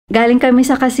Galing kami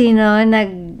sa casino,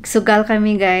 nagsugal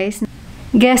kami guys.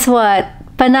 Guess what?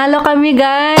 Panalo kami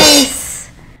guys!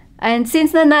 And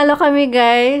since nanalo kami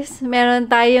guys,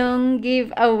 meron tayong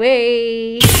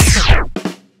giveaway!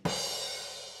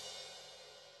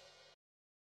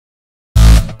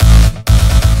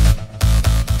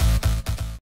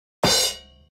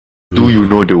 Do you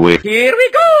know the way? Here we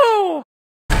go!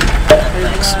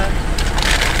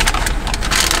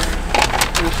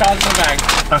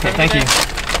 Okay, thank you.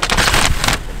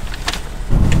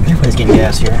 Everybody's getting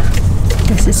gas here.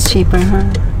 This is cheaper, huh?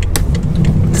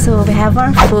 So we have our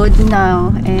food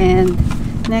now, and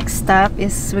next stop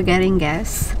is we're getting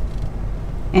gas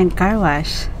and car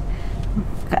wash.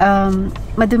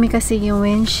 Madumi kasi yung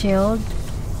windshield,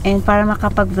 and para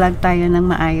makapag-vlog tayo ng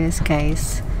maayos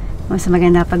guys, mas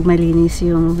maganda pag malinis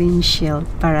yung windshield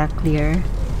para clear.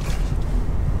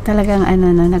 Talagang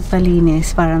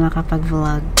nagpalinis para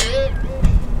makapag-vlog.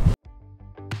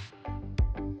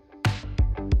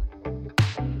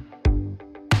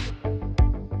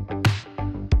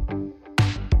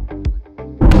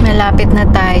 Malapit na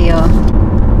tayo.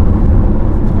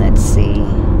 Let's see.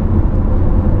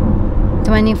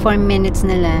 24 minutes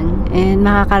na lang. And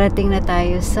makakarating na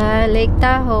tayo sa Lake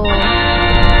Tahoe.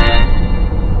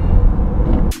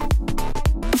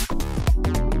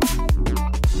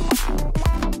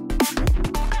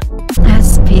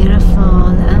 That's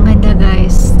beautiful. Ang ganda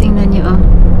guys. Tingnan nyo oh.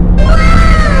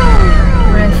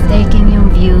 Breathtaking yung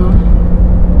view.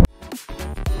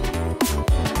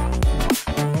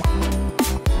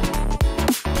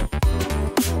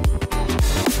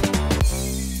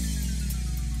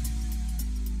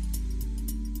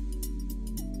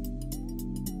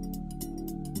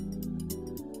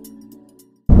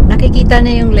 Nakikita na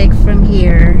yung lake from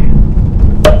here.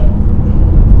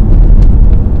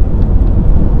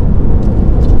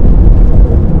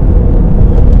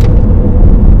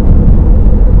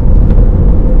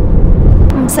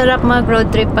 Sarap mag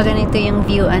road trip pag ganito yung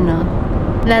view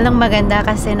lalong maganda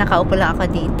kasi nakaupo lang ako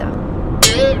dito.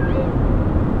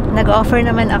 Nag-offer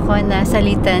naman ako na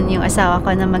salitan yung asawa ko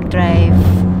na mag-drive.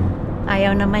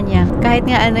 Ayaw naman niya. Kahit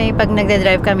nga pag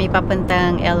nagda-drive kami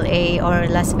papuntang LA or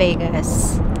Las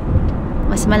Vegas,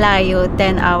 mas malayo,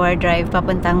 10-hour drive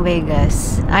papuntang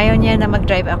Vegas. Ayaw niya na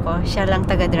mag-drive ako. Siya lang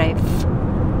taga-drive.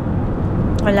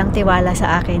 Walang tiwala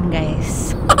sa akin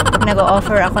guys. Pag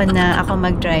nag-offer ako na ako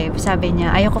mag-drive, sabi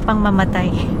niya, ayoko pang mamatay.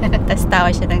 Tapos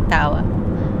tawa siya ng tawa.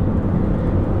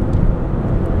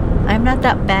 I'm not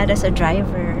that bad as a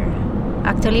driver.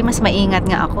 Actually, mas maingat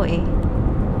nga ako eh.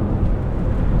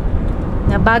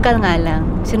 Nabagal nga lang.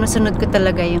 Sinusunod ko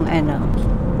talaga yung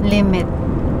limit.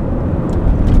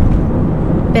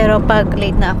 Pero pag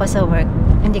late na ako sa work,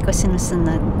 hindi ko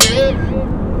sinusunod.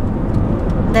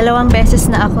 2 beses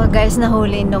na ako guys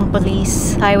nahuli nung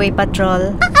police highway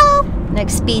patrol.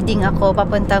 Nag-speeding ako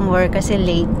papuntang work kasi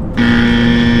late.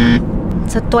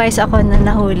 So twice ako na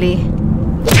nahuli.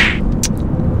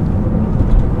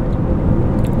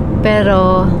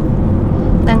 Pero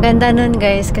ang ganda nun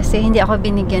guys kasi hindi ako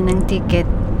binigyan ng ticket.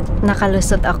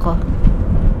 Nakalusot ako.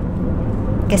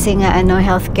 Kasi nga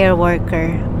healthcare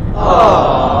worker.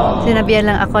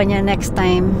 Sinabihan lang ako niya next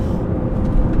time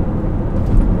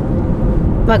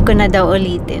wag ko na daw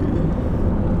ulitin.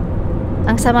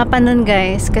 Ang sama pa nun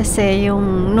guys kasi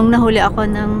nung nahuli ako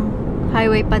ng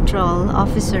highway patrol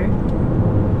officer,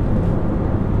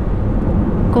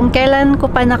 kung kailan ko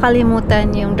pa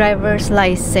nakalimutan yung driver's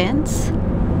license,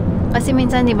 kasi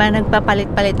minsan diba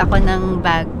nagpapalit-palit ako ng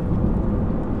bag.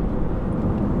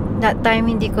 That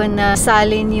time hindi ko na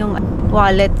salin yung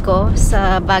wallet ko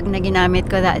sa bag na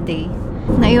ginamit ko that day.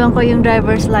 Naiwan ko yung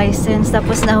driver's license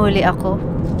tapos nahuli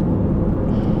ako.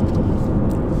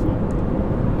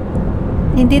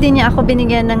 Hindi din niya ako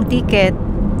binigyan ng ticket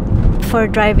for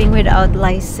driving without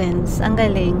license. Ang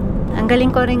galing. Ang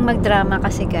galing ko ring magdrama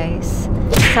kasi guys.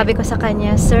 Sabi ko sa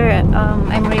kanya, sir,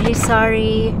 I'm really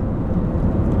sorry.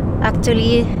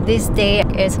 Actually, this day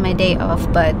is my day off,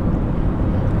 but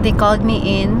they called me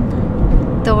in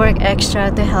to work extra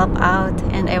to help out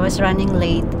and I was running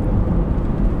late.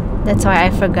 That's why I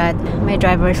forgot my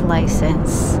driver's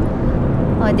license.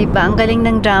 O, diba? Ang galing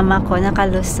ng drama ko,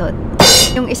 nakalusot.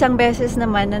 Yung isang beses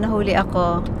naman na nahuli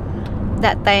ako,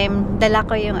 that time, dala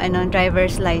ko yung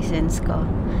driver's license ko.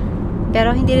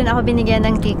 Pero hindi rin ako binigyan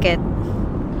ng ticket.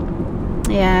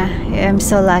 Yeah, I'm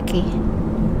so lucky.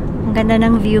 Ang ganda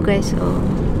ng view guys, oh.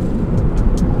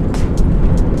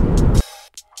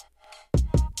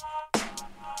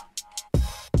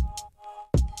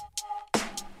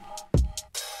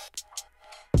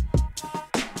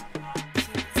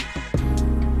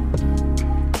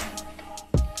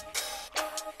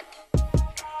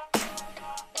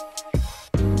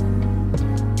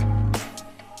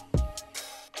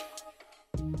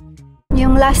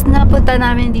 last na punta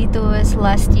namin dito was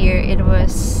last year. It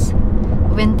was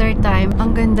winter time.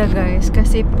 Ang ganda guys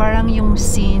kasi parang yung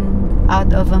scene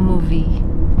out of a movie.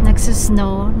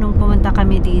 Nagsusnow nung pumunta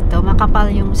kami dito.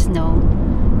 Makapal yung snow.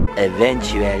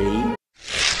 Eventually.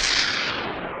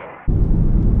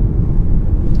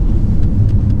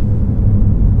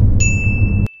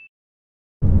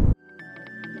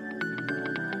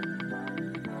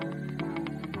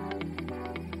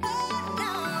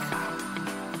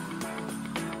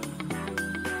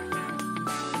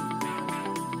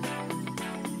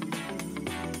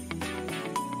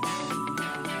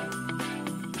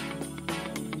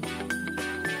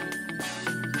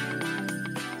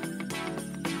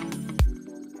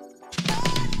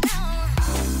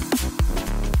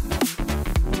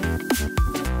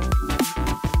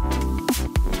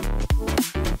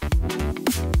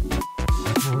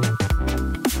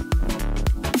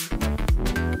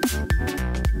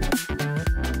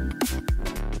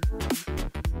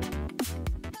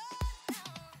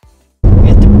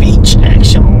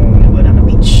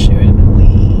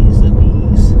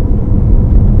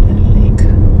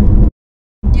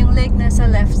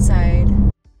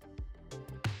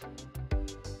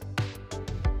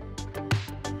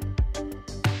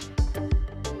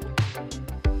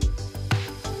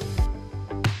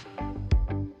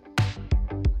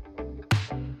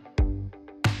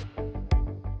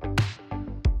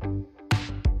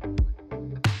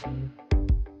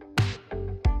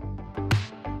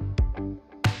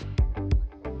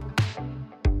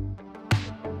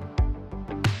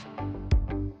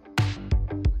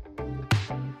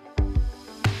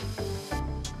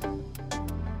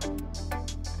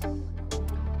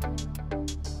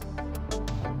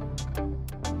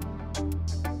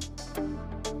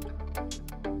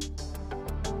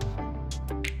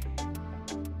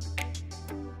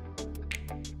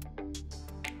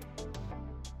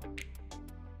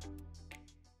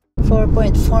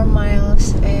 .4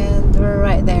 miles and we're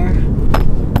right there.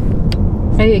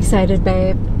 Are you excited,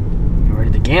 babe? You ready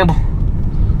to gamble?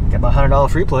 Got my $100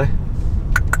 free play.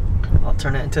 I'll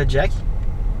turn that into a Jackie.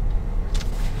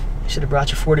 Should have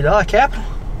brought your $40 capital.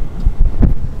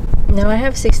 No, I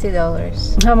have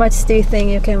 $60. How much do you think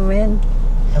you can win?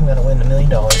 I'm gonna win $1 million.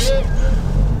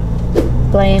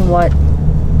 Playing what?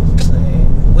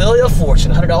 Playing Wheel of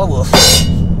Fortune, $100 wheel.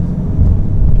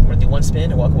 I'm gonna do one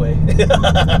spin and walk away.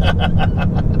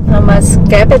 How much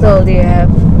capital do you have?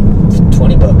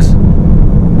 $20.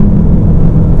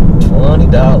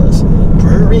 $20.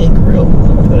 Brewery and grill.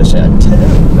 I'm gonna shout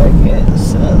 $10 right here.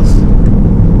 Says.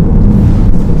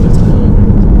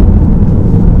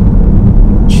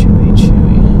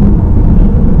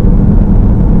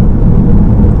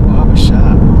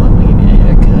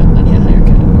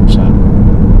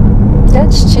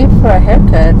 That's cheap for a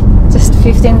haircut. Just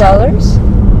 $15?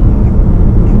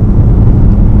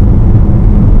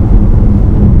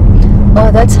 Oh,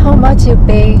 that's how much you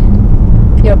pay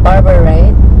your barber,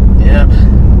 right? Yeah.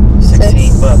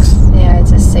 16 bucks. Yeah,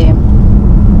 it's the same.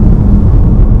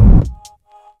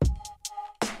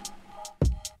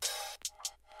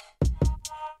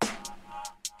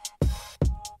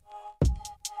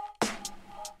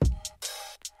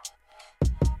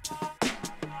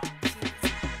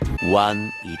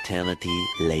 One eternity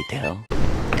later.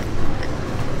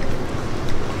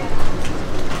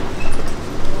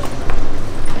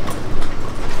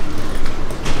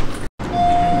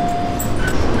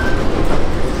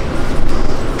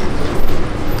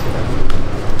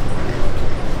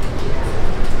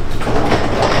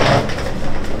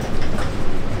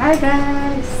 Hi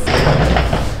guys!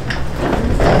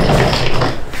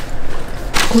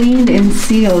 Cleaned and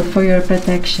sealed for your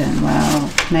protection. Wow,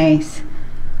 nice.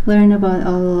 Learn about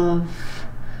all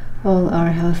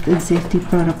our health and safety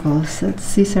protocols at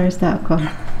Caesars.com.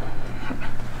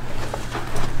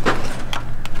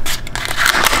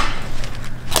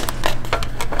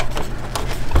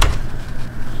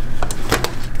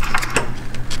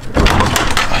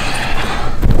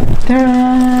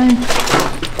 Tara!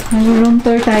 Mag-room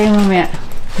tour tayo mamaya.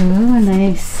 Oh,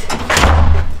 nice.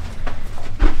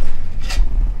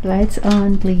 Lights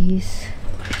on, please.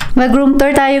 Mag-room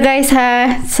tour tayo guys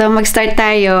ha. So mag-start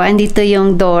tayo. Andito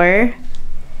yung door.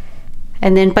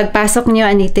 And then pagpasok nyo,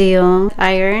 andito yung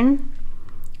iron.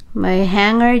 May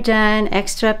hanger dyan.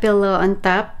 Extra pillow on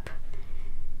top.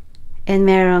 And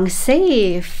merong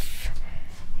safe.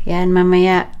 Yan,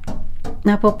 mamaya.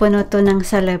 Napupuno to ng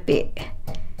salapi.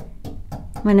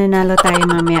 Mananalo tayo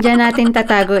mamaya. Diyan natin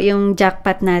tatago yung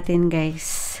jackpot natin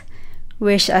guys.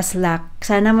 Wish us luck.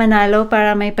 Sana manalo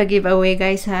para may pag-giveaway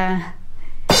guys ha.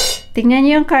 Tingnan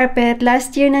niyo yung carpet.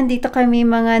 Last year nandito kami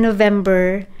mga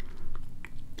November.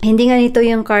 Hindi ganito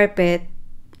yung carpet.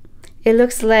 It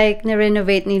looks like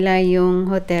na-renovate nila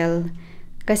yung hotel.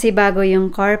 Kasi bago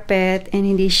yung carpet and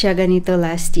hindi siya ganito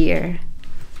last year.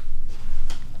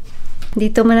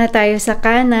 Dito muna tayo sa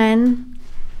kanan.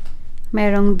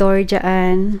 Merong door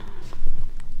dyan.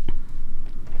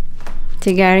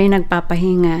 Si Gary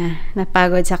nagpapahinga.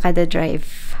 Napagod sa kada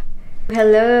drive.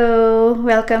 Hello!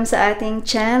 Welcome sa ating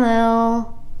channel.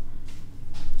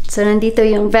 So, nandito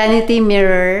yung vanity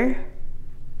mirror.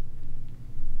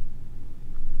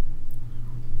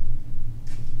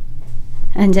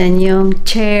 Andyan yung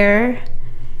chair.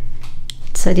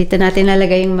 So, dito natin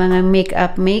lalagay yung mga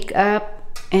makeup.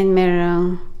 And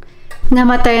merong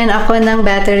namatayan ako ng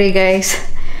battery, guys.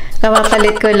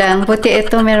 Kapapalit ko lang. Buti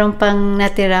ito meron pang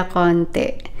natira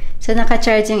konti. So,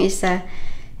 naka-charge yung isa.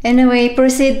 Anyway,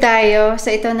 proceed tayo.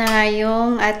 So, ito na nga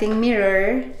yung ating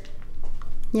mirror.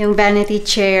 Yung vanity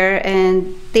chair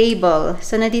and table.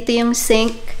 So, nandito yung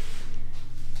sink.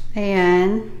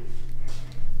 Ayan.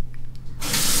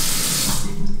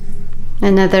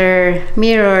 Another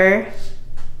mirror.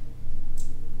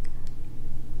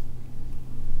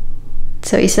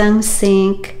 So, isang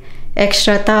sink.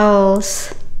 Extra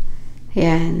towels.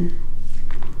 Ayan.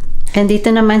 And dito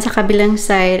naman sa kabilang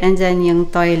side, andyan yung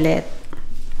toilet.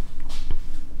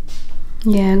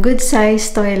 Yeah, good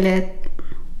size toilet.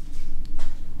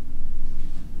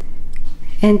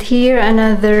 And here,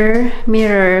 another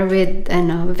mirror with,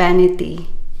 vanity.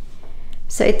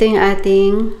 So, ito yung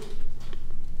ating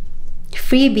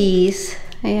freebies.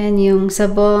 Ayan, yung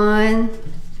sabon.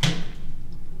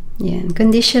 Ayan,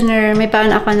 conditioner. May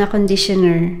baon ako na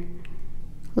conditioner.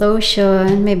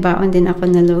 Lotion. May baon din ako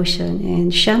na lotion. And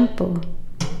shampoo.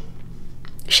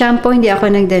 Shampoo, hindi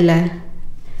ako nagdala.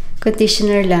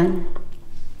 Conditioner lang.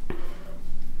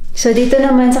 So, dito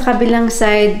naman sa kabilang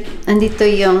side, andito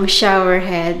yung shower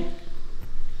head.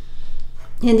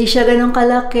 Hindi siya ganun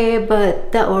kalaki,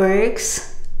 but that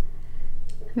works.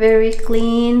 Very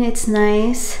clean. It's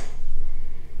nice.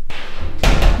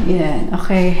 Yan.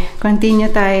 Okay.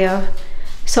 Continue tayo.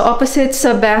 So, opposite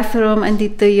sa bathroom,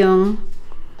 andito yung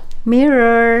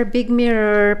mirror. Big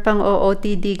mirror. Pang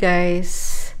OOTD,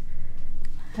 guys.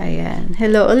 Ayan.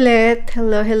 Hello ulit.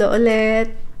 Hello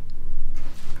ulit.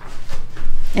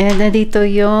 And nandito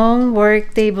yung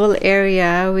work table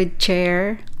area with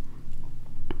chair.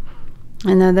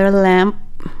 Another lamp.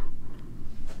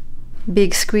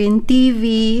 Big screen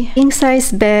TV.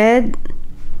 King-size bed.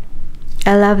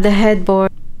 I love the headboard.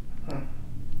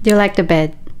 Do you like the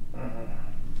bed?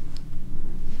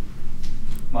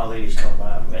 My lady's coming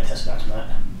by. I'm gonna test it out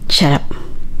tonight. Shut up.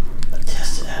 I'm gonna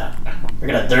test it out. We're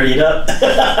gonna dirty it up.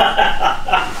 We're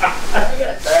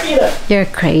gonna dirty it up. You're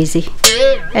crazy.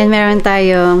 And meron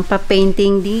tayong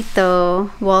pa-painting dito.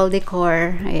 Wall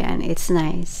decor. Ayan, it's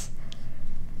nice.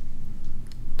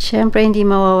 Siyempre, hindi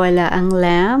mawawala ang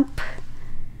lamp.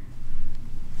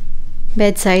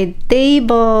 Bedside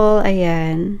table.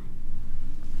 Ayan.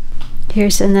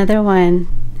 Here's another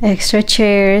one. Extra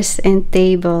chairs and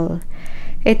table.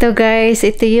 Ito, guys,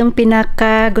 ito yung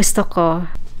pinaka gusto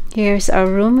ko. Here's our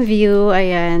room view.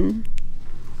 Ayan.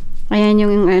 Ayan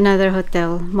yung another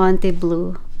hotel. Monte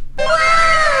Blue.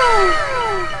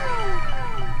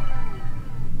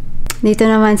 Dito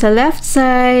naman sa left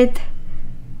side.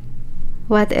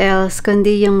 What else?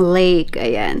 Kundi yung lake.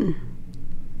 Ayan.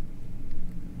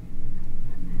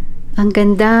 Ang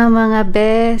ganda, mga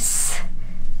bes.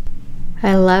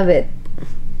 I love it.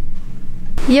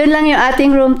 Yun lang yung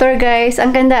ating room tour, guys.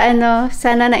 Ang ganda,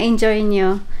 sana na-enjoy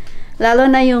nyo. Lalo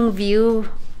na yung view.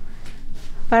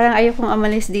 Parang ayokong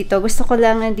umalis dito. Gusto ko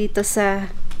lang nandito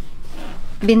sa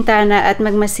bintana at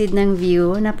magmasid ng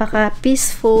view.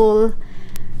 Napaka-peaceful.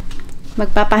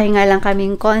 Magpapahinga lang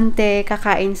kaming konti.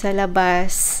 Kakain sa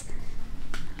labas.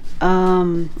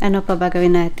 Ano pa ba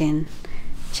gawin natin?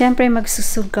 Siyempre,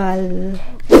 magsusugal.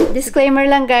 Disclaimer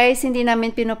lang, guys. Hindi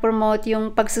namin pinopromote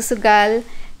yung pagsusugal.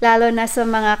 Lalo na sa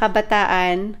mga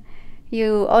kabataan.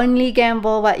 You only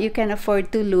gamble what you can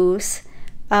afford to lose.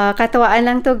 Katawaan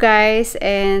lang to, guys.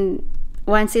 And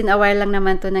once in a while lang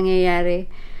naman to nangyayari.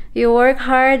 You work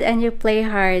hard and you play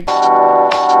hard.